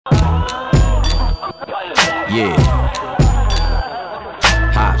Yeah.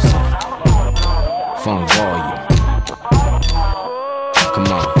 Hopsin. Funk volume. Come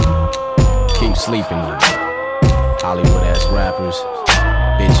on. Keep sleeping on me. Hollywood ass rappers,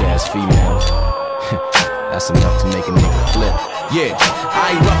 bitch ass females. That's enough to make a nigga flip. Yeah,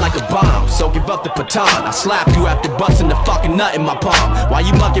 I erupt like a bomb, so give up the baton. I slap you after busting the fucking nut in my palm. Why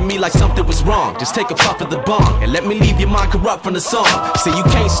you mugging me like something was wrong? Just take a puff of the bong and let me leave your mind corrupt from the song. See, you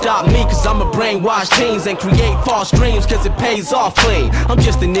can't stop me cause I'm a brainwashed teens and create false dreams cause it pays off clean. I'm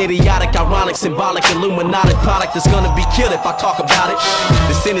just an idiotic, ironic, symbolic, Illuminati product that's gonna be killed if I talk about it.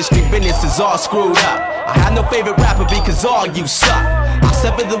 This industry business is all screwed up. I have no favorite rapper because all you suck. I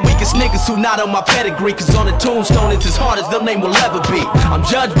sever the weakest niggas who not on my pedigree, cause on the tombstone it's as hard as their name will ever be. I'm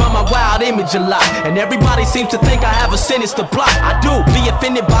judged by my wild image a lot, and everybody seems to think I have a sinister plot. I do be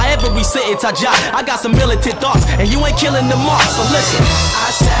offended by every sentence I jot. I got some militant thoughts, and you ain't killing them off, so listen. I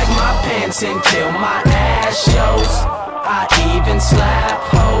sag my pants until my ass shows. I even slap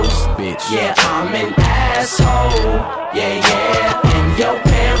hoes, bitch. Yeah, I'm an asshole. Yeah, yeah. And your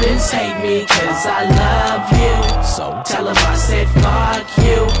parents hate me cause I love you. So tell them I said fuck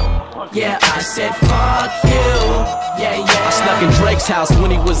you. Yeah, I said fuck you. Yeah, yeah. I snuck in Drake's house when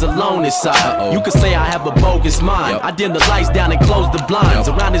he was alone inside. You could say I have a bogus mind. I dimmed the lights down and closed the blinds.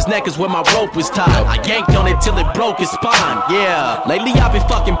 Around his neck is where my rope was tied. I yanked on it till it broke his spine. Yeah, lately I've been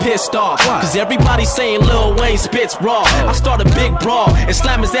fucking pissed off cause everybody's saying Lil Wayne spits raw. I start a big brawl and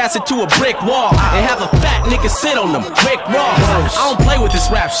slam his ass into a brick wall and have a fat nigga sit on them, Rick Ross. I don't play with this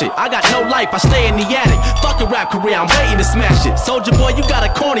rap shit, I got no life, I stay in the attic. Fuck a rap career, I'm waiting to smash it. Soldier boy, you got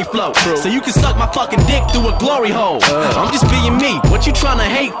a corny flow, so you can suck my fucking dick through a glory hole. I'm just being me, what you tryna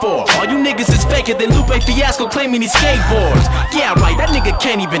hate for? All you niggas is faker than Lupe Fiasco claiming he skateboards. Yeah right, that nigga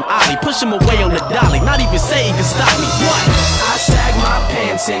can't even ollie. Push him away on the dolly, not even say he can stop me. What? I sag my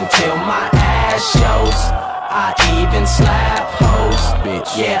pants until my ass shows. I even slap hoes,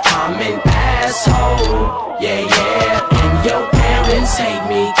 bitch. Yeah, I'm an asshole. Yeah, yeah. And your parents hate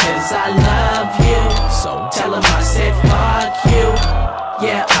me cause I love you. So tell them I said fuck you.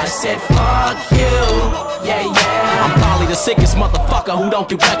 Yeah, I said fuck you. Yeah, yeah. I'm probably the sickest motherfucker who don't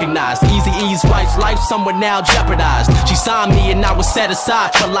get recognized. Eazy-E's wife's life somewhere now jeopardized. She signed me and I was set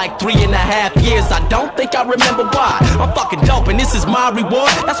aside for like 3.5 years. I don't think I remember why. I'm fucking dope and this is my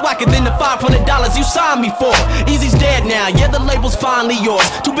reward. That's whacker than the $500 you signed me for. Easy's dead now, yeah, the label's finally yours.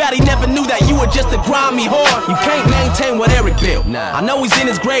 Too bad he never knew that you were just a grimy whore. You can't maintain what Eric built. I know he's in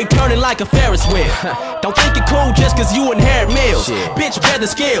his grave turning like a Ferris wheel. Don't think it cool just cause you inherit meals. Bitch, better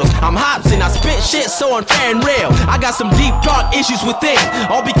skills. I'm Hopsin, I spit shit so unfair and real. I got some deep dark issues within,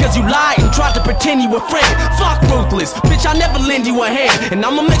 all because you lied and tried to pretend you were friend. Fuck ruthless, bitch, I never lend you a hand, and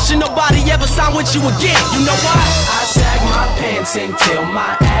I'ma make sure nobody ever sign with you again. You know why? I sag my pants until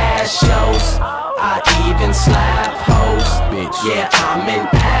my ass shows. I even slap hoes, bitch. Yeah, I'm an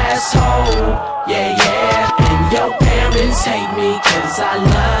asshole. Yeah, yeah. And your parents hate me cause I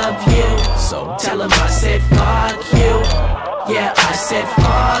love you. So tell them I said fuck you. Yeah, I said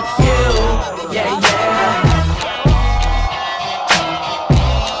fuck you. Yeah,